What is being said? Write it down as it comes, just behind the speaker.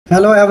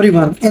Hello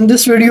everyone. In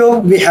this video,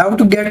 we have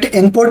to get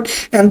input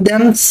and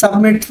then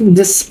submit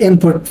this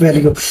input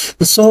value.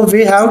 So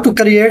we have to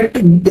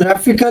create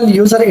graphical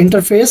user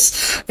interface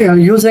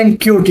using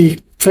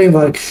Qt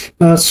framework.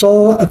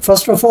 So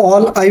first of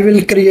all, I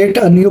will create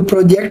a new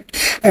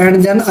project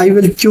and then I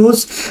will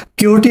choose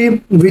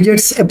Qt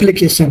Widgets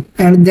application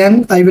and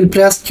then I will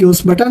press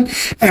choose button,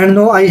 and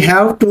now I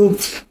have to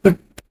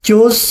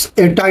choose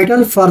a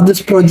title for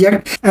this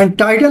project, and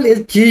title is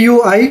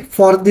GUI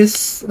for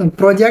this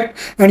project,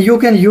 and you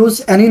can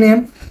use any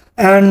name.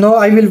 And now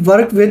I will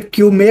work with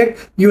QMake.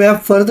 You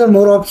have further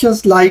more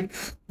options like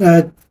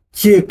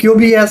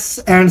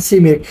QBS and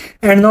CMake.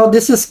 And now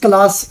this is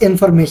class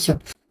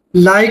information,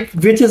 like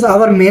which is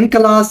our main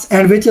class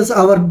and which is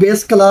our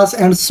base class,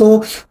 and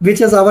so which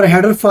is our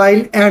header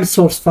file and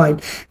source file.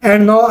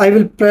 And now I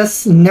will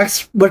press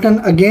next button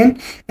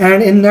again,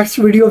 and in next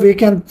video we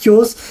can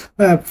choose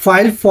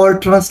file for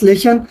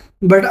translation,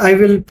 but I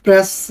will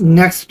press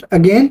next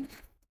again.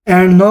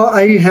 And now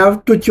I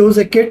have to choose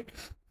a kit,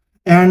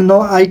 and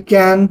now I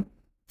can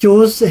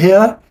choose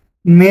here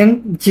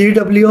main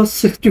GW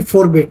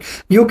 64-bit.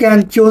 You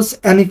can choose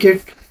any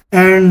kit,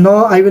 and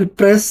now I will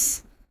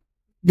press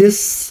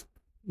this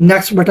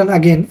next button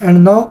again,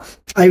 and now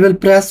I will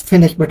press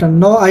finish button.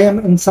 Now I am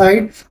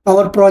inside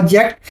our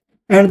project,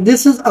 and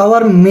this is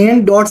our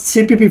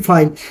main.cpp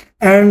file,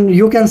 and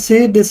you can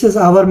see this is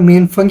our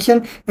main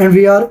function, and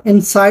we are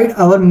inside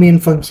our main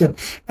function,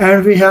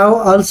 and we have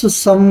also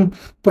some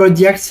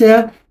projects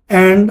here,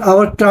 and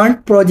our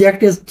current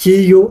project is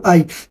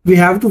GUI. We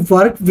have to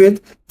work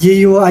with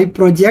GUI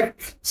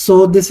project,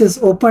 so this is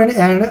open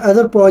and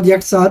other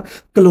projects are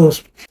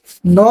closed.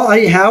 Now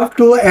I have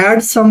to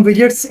add some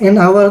widgets in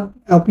our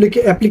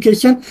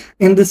application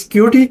in this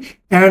Qt,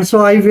 and so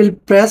I will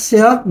press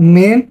here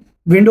main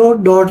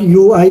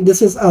window.ui.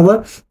 This is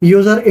our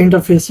user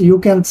interface, you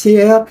can see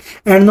here.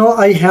 And now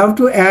I have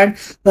to add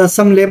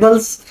some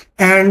labels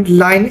and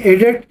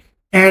LineEdit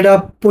and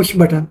a push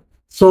button.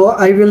 So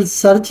I will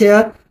search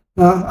here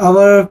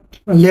our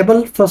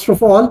label first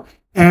of all,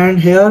 and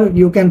here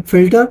you can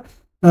filter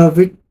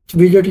which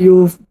widget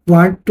you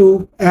want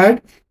to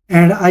add,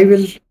 and I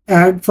will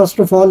add first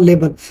of all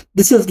label.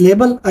 This is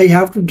label. I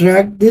have to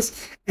drag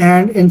this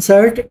and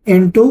insert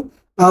into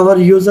our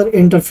user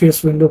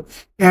interface window,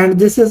 and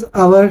this is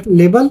our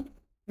label,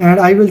 and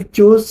I will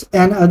choose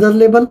another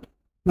label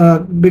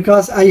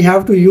because I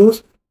have to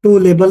use two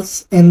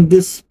labels in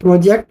this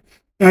project.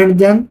 And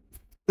then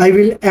I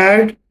will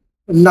add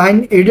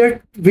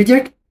LineEdit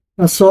widget.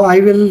 So I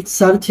will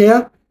search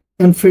here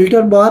in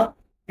filter bar,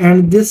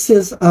 and this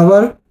is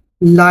our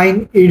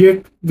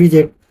LineEdit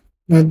widget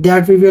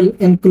that we will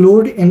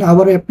include in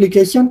our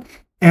application.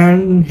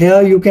 And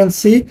here you can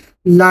see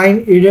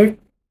LineEdit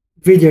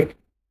widget.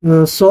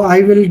 So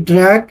I will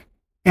drag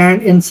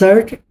and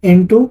insert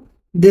into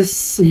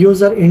this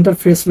user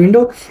interface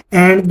window,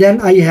 and then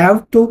I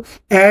have to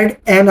add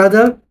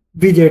another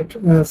widget,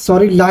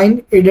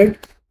 LineEdit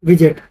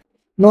widget.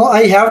 Now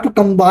I have to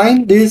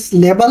combine this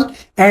label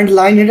and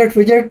LineEdit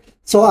widget,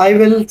 so I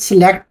will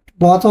select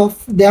both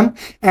of them,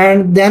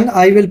 and then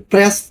I will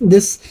press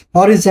this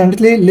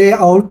horizontally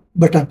layout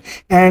button,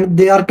 and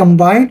they are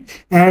combined.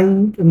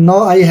 And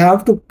now I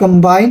have to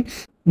combine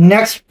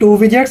next two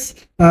widgets.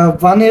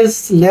 One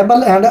is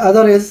label and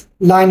other is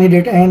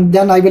LineEdit, and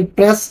then I will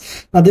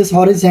press this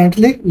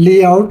horizontally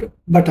layout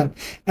button.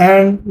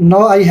 And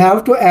now I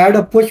have to add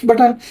a push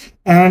button,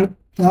 and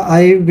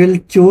I will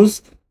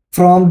choose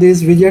from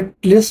this widget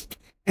list,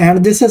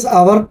 and this is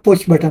our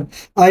push button.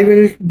 I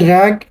will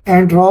drag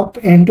and drop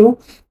into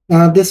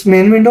this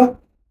main window,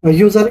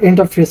 user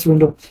interface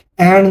window,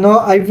 and now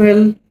I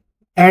will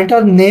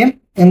enter name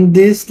in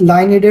these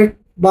LineEdit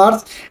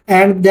bars,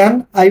 and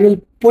then I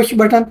will push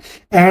button,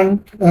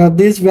 and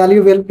this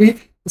value will be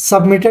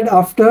submitted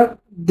after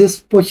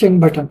this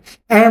pushing button.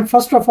 And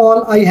first of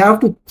all, I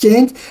have to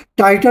change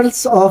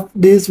titles of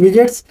these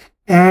widgets,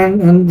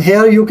 and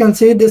here you can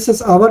see this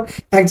is our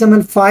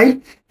XML file,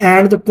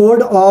 and the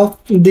code of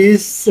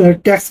this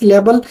text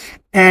label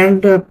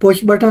and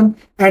push button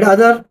and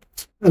other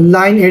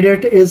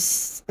LineEdit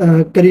is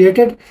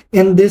created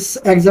in this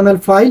XML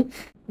file.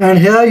 And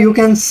here you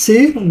can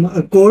see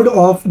code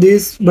of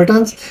these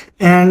buttons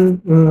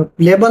and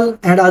label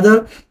and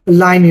other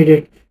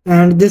LineEdit,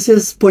 and this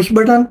is push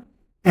button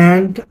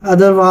and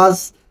other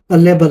was a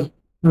label.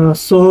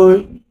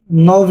 So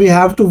now we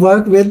have to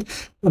work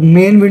with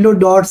main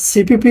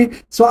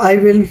window.cpp. So I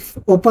will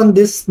open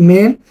this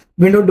main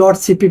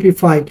window.cpp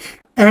file,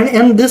 and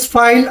in this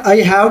file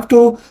I have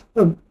to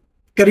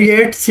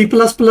create C++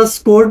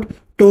 code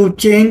to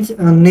change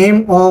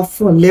name of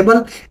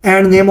label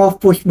and name of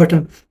push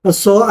button.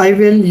 So I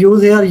will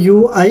use here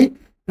UI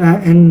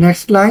and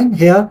next line.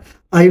 Here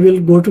I will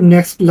go to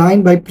next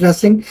line by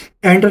pressing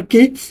enter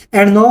key,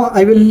 and now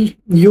I will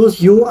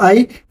use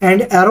UI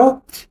and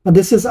arrow.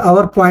 This is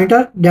our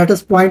pointer that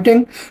is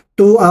pointing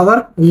to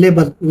our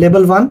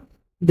label 1.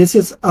 This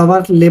is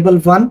our label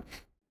 1,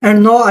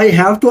 and now I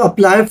have to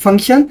apply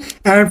function,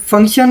 and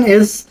function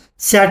is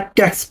set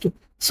text.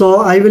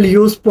 So I will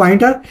use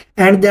pointer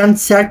and then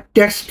set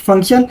text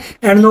function,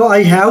 and now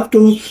I have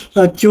to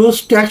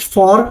choose text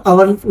for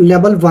our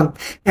label 1,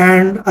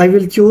 and I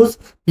will choose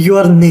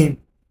your name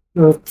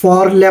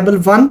for label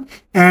 1,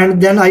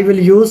 and then I will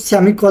use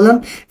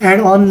semicolon,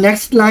 and on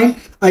next line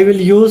I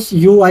will use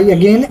UI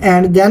again,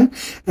 and then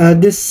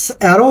this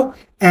arrow,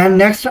 and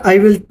next I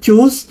will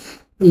choose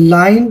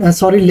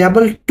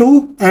label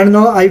 2, and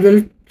now I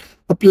will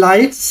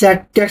apply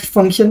set text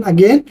function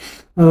again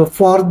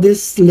for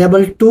this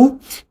label 2,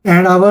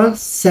 and our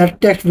set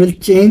text will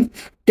change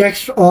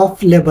text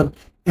of label,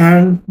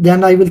 and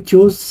then I will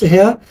choose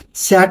here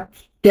set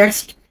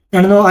text,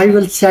 and now I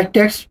will set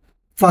text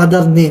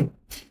father name.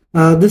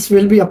 This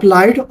will be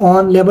applied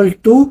on label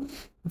 2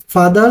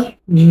 father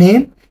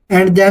name,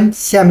 and then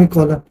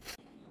semicolon.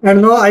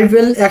 And now I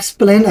will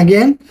explain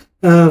again.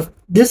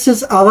 This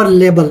is our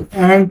label,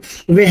 and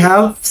we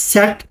have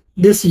set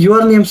this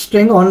your name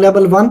string on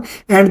label 1,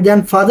 and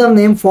then father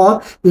name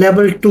for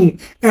label 2,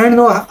 and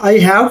now I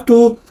have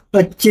to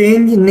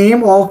change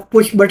name of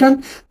push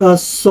button.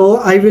 So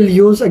I will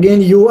use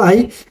again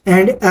UI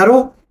and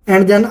arrow,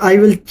 and then I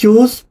will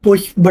choose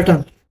push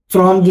button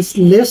from this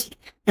list,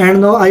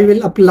 and now I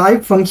will apply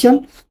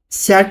function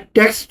set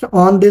text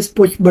on this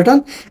push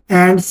button,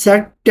 and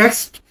set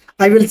text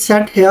I will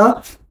set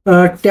here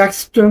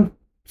text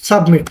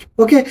submit.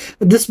 Okay,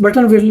 this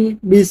button will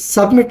be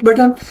submit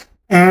button,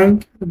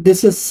 and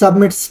this is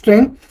submit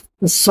string,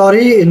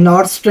 sorry,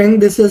 not string,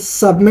 this is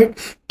submit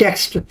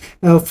text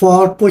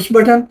for push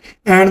button.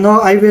 And now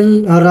I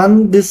will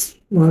run this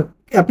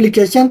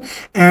application,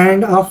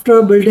 and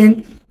after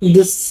building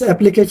this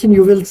application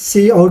you will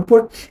see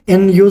output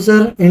in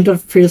user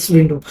interface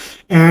window,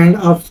 and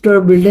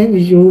after building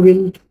you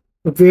will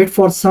wait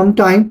for some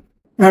time,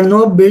 and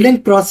now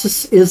building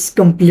process is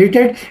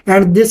completed,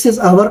 and this is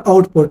our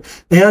output.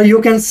 Here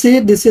you can see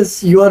this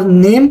is your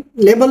name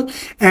label,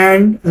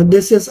 and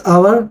this is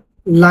our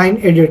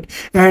LineEdit,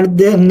 and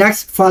the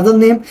next father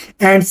name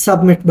and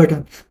submit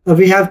button.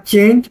 We have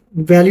changed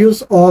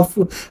values of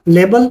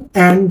label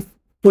and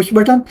push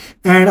button,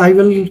 and I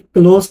will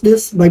close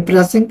this by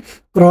pressing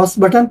cross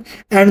button,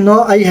 and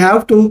now I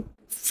have to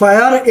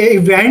fire a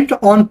event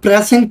on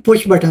pressing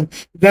push button.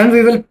 When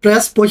we will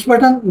press push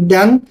button,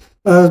 then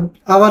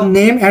our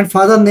name and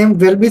father name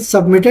will be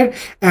submitted,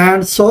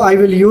 and so I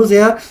will use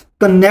here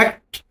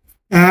connect,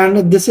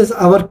 and this is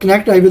our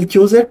connect. I will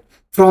choose it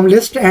from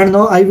list, and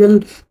now I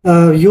will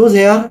use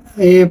here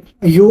a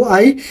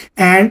UI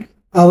and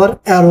our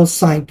arrow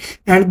sign,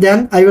 and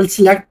then I will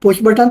select push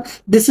button.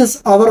 This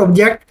is our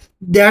object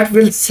that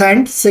will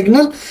send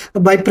signal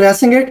by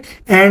pressing it,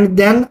 and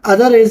then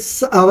other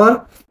is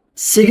our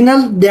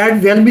signal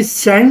that will be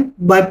sent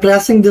by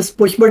pressing this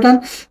push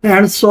button,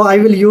 and so I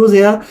will use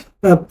here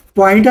a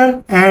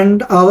pointer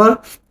and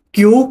our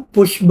Q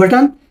push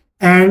button,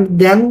 and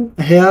then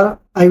here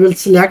I will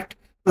select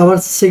our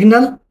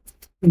signal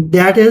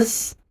that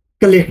is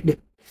clicked,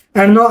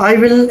 and now I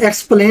will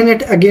explain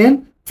it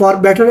again for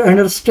better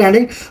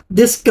understanding.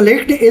 This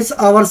clicked is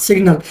our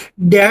signal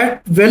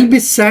that will be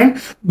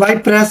sent by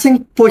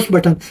pressing push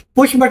button.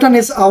 Push button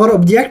is our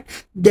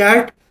object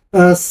that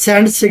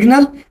send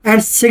signal,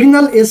 and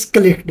signal is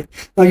clicked.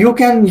 You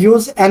can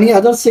use any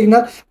other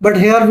signal, but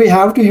here we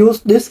have to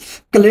use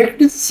this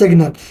clicked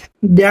signal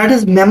that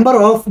is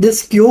member of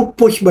this Q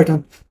push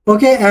button.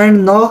 Okay,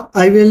 and now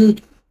I will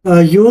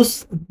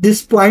use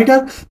this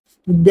pointer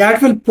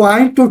that will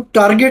point to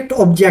target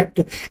object,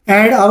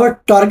 and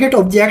our target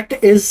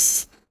object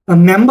is a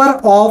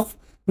member of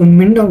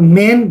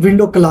main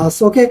window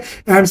class. Okay,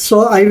 and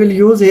so I will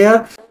use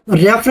here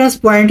reference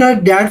pointer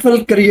that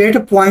will create a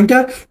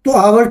pointer to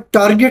our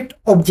target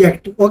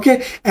object.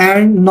 Okay,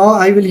 and now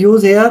I will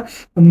use here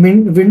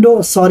main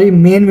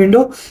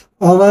window.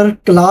 Our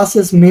class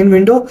is main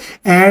window,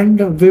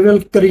 and we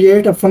will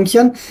create a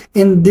function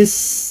in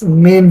this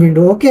main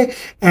window. Okay,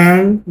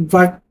 and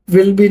what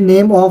will be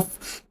name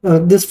of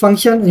this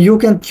function? You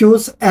can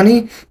choose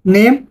any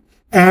name,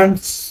 and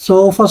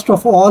so first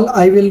of all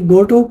I will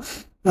go to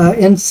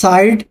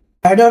inside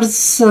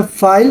headers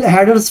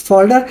headers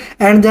folder,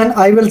 and then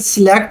I will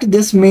select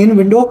this main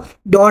window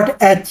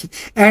 .h,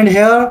 and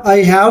here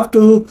I have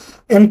to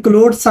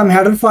include some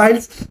header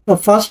files. The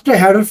first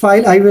header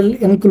file I will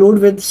include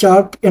with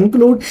sharp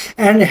include,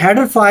 and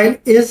header file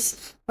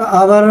is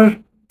our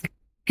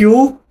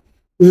Q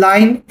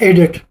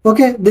LineEdit.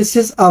 Okay, this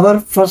is our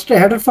first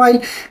header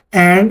file,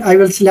 and I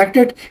will select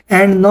it,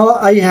 and now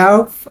I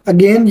have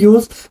again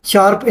used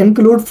sharp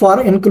include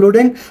for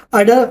including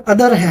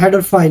other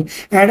header file,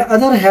 and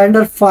other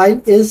header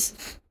file is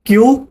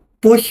Q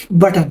push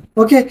button.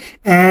 Okay,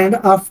 and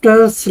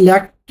after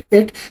select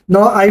it,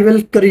 now I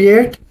will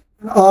create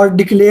or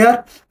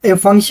declare a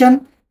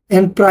function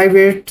in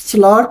private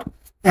slot,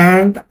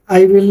 and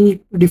I will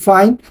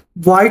define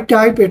void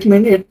type. It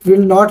means it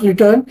will not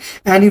return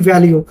any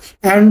value,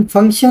 and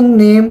function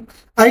name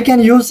I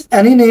can use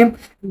any name,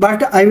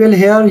 but I will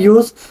here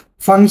use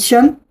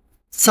function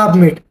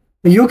submit.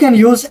 You can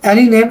use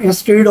any name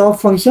instead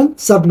of function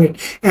submit,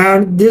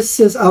 and this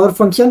is our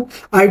function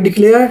I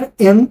declared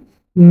in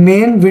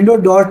main window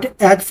dot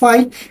h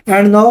file,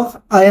 and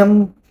now I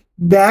am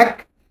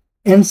back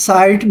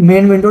inside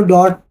main window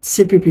dot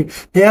cpp.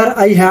 Here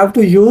I have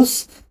to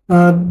use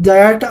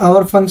that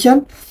our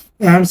function,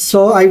 and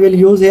so I will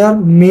use here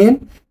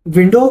main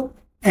window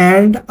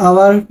and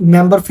our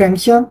member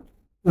function,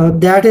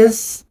 that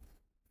is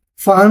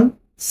fun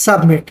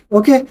submit.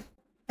 Okay,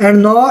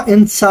 and now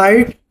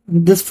inside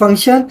this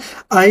function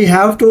I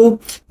have to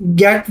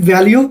get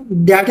value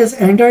that is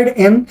entered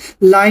in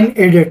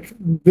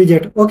LineEdit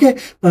widget. Okay,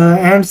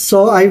 and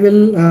so I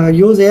will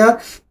use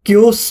here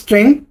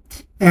QString,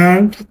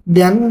 and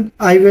then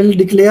I will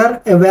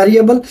declare a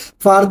variable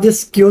for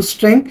this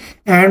QString,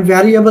 and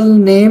variable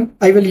name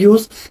I will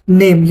use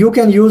name. You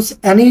can use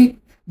any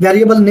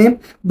variable name,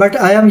 but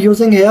I am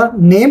using here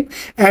name,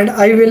 and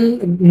I will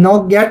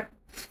now get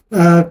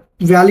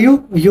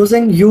value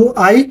using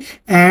UI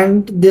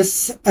and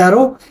this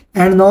arrow,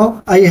 and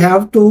now I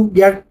have to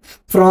get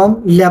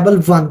from label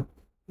 1,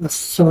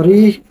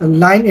 sorry,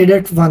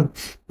 LineEdit 1.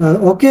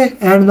 Okay,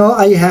 and now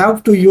I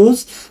have to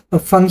use a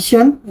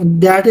function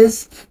that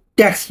is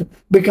text,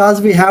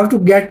 because we have to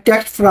get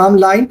text from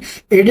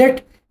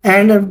LineEdit,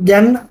 and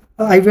then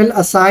I will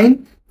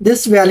assign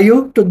this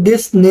value to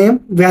this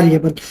name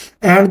variable,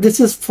 and this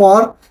is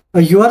for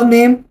your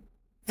name,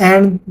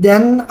 and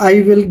then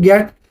I will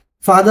get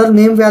father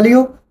name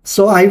value.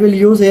 So I will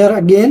use here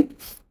again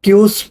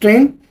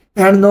QString,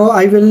 and now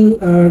I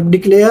will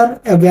declare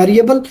a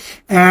variable,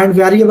 and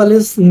variable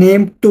is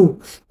name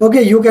 2.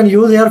 Okay, you can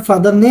use here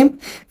father name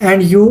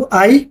and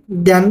UI,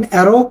 then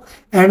arrow,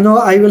 and now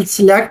I will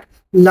select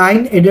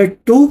LineEdit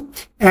 2,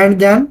 and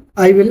then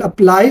I will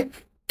apply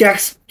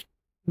text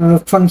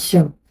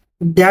function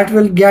that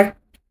will get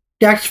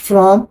text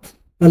from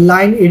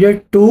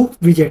LineEdit 2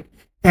 widget,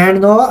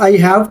 and now I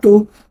have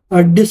to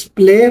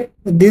display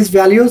these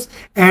values,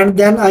 and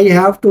then I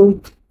have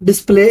to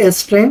display a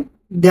string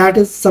that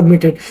is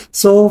submitted.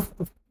 So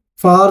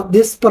for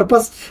this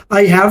purpose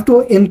I have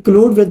to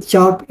include with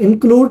sharp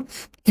include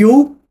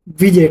q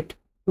widget,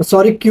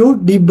 sorry, q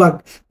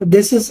debug.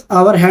 This is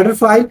our header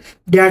file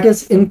that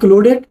is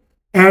included,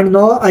 and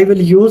now I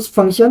will use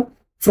function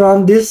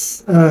from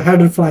this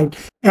header file,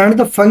 and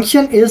the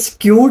function is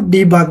q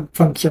debug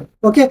function.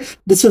 Okay,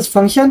 this is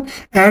function,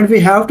 and we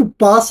have to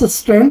pass a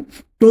string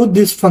to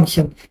this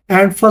function.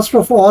 And first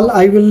of all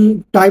I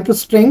will type a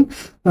string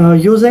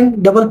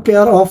using double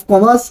pair of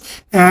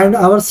commas, and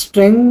our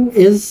string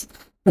is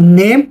a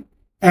name,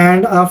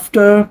 and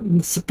after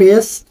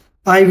space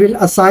I will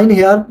assign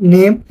here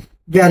name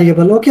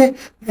variable. Okay,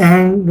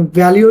 and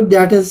value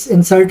that is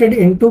inserted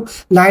into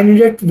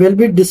LineEdit will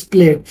be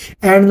displayed,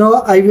 and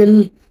now I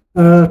will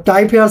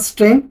type here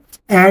string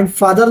and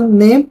father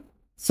name,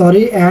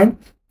 sorry, and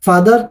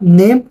father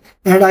name,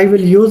 and I will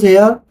use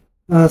here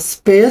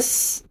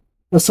space,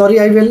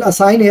 sorry, I will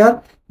assign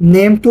here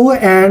name 2,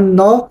 and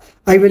now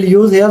I will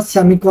use here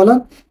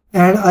semicolon,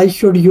 and I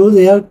should use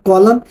here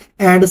colon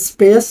and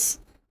space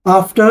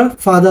after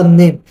father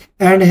name,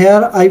 and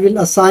here I will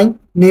assign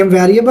name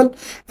variable,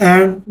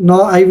 and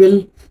now I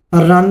will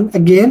run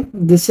again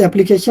this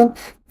application,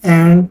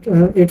 and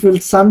it will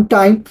some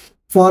time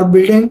for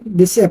building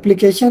this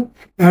application,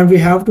 and we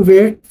have to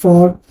wait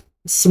for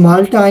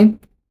small time.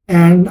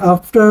 And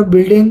after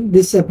building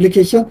this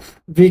application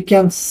we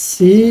can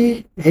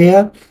see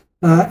here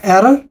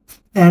error.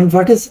 And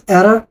what is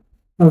error?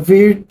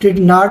 We did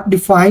not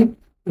define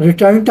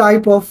return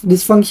type of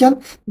this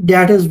function,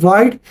 that is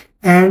void,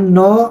 and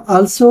now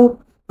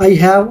also I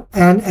have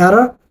an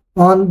error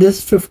on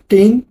this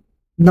 15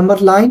 number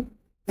line,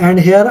 and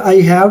here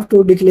I have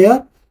to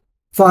declare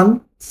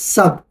fun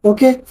sub.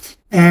 Okay,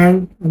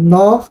 and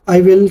now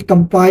I will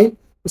compile,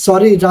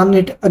 sorry, run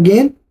it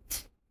again,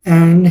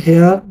 and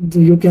here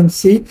you can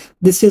see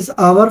this is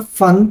our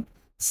fun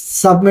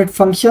submit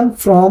function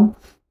from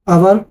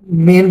our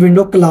main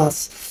window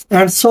class.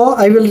 And so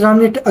I will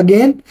run it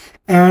again,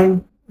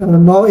 and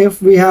now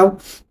if we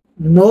have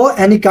no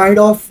any kind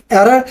of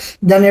error,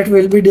 then it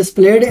will be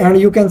displayed, and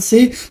you can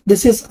see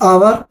this is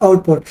our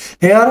output.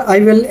 Here I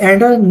will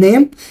enter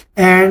name,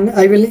 and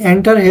I will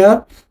enter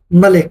here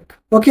Malik.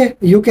 Okay,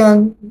 you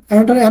can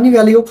enter any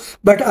value,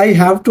 but I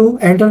have to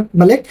enter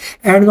Malik.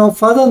 And now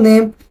further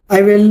name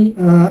I will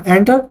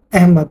enter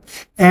Ahmed,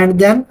 and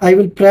then I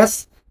will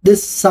press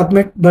this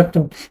submit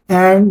button,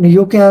 and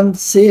you can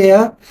see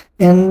here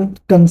in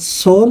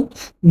console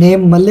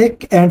name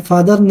Malik and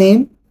father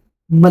name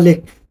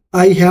Malik.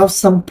 I have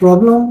some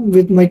problem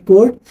with my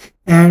code.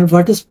 And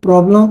what is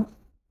problem?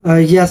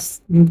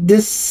 Yes,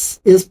 this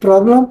is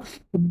problem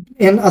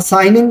in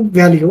assigning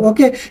value.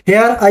 Okay,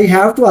 here I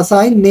have to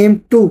assign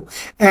name 2,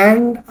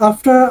 and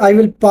after I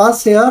will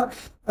pass here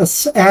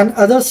an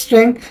other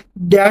string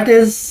that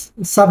is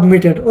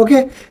submitted.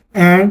 Okay,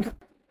 and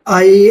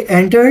I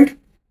entered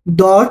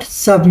dot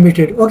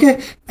submitted. Okay,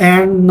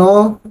 and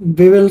now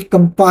we will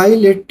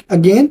compile it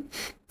again,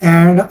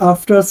 and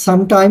after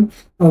some time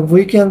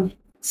we can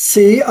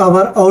see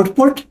our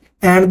output,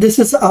 and this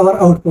is our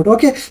output.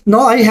 Okay,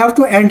 now I have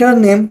to enter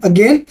name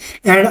again,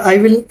 and I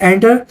will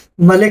enter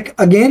Malik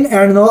again,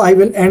 and now I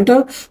will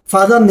enter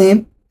father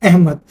name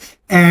Ahmed,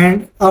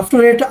 and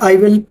after it I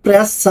will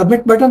press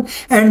submit button,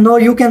 and now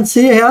you can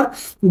see here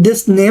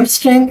this name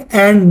string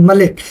and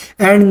Malik,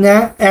 and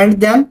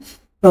then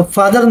the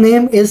father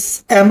name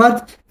is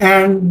Ahmad,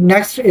 and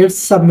next it's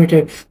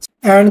submitted.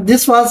 And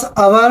this was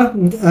our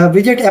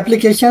widget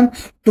application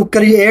to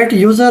create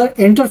user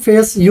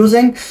interface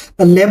using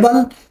a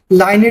label,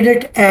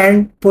 LineEdit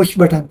and push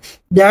button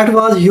that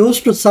was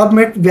used to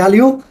submit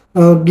value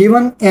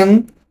given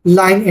in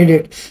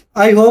LineEdit.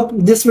 I hope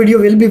this video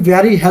will be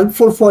very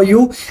helpful for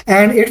you,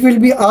 and it will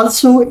be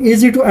also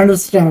easy to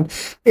understand.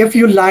 If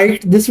you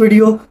liked this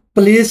video,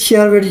 please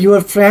share with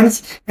your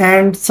friends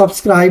and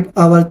subscribe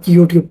our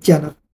YouTube channel.